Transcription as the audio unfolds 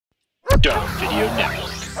Dog Video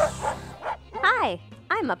Network. Hi,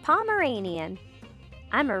 I'm a Pomeranian.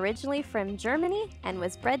 I'm originally from Germany and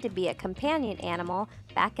was bred to be a companion animal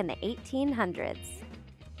back in the 1800s.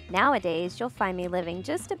 Nowadays, you'll find me living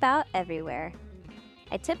just about everywhere.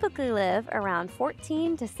 I typically live around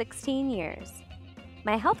 14 to 16 years.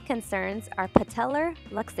 My health concerns are patellar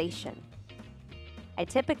luxation. I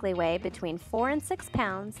typically weigh between 4 and 6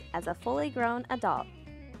 pounds as a fully grown adult.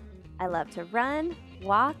 I love to run,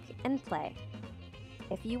 walk, and play.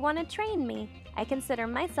 If you want to train me, I consider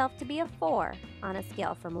myself to be a 4 on a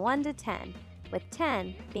scale from 1 to 10, with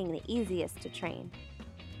 10 being the easiest to train.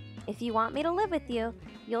 If you want me to live with you,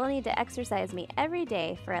 you'll need to exercise me every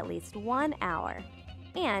day for at least 1 hour,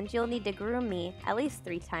 and you'll need to groom me at least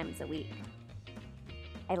 3 times a week.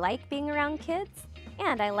 I like being around kids,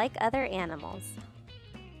 and I like other animals.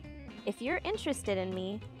 If you're interested in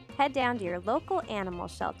me, head down to your local animal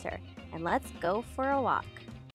shelter and let's go for a walk.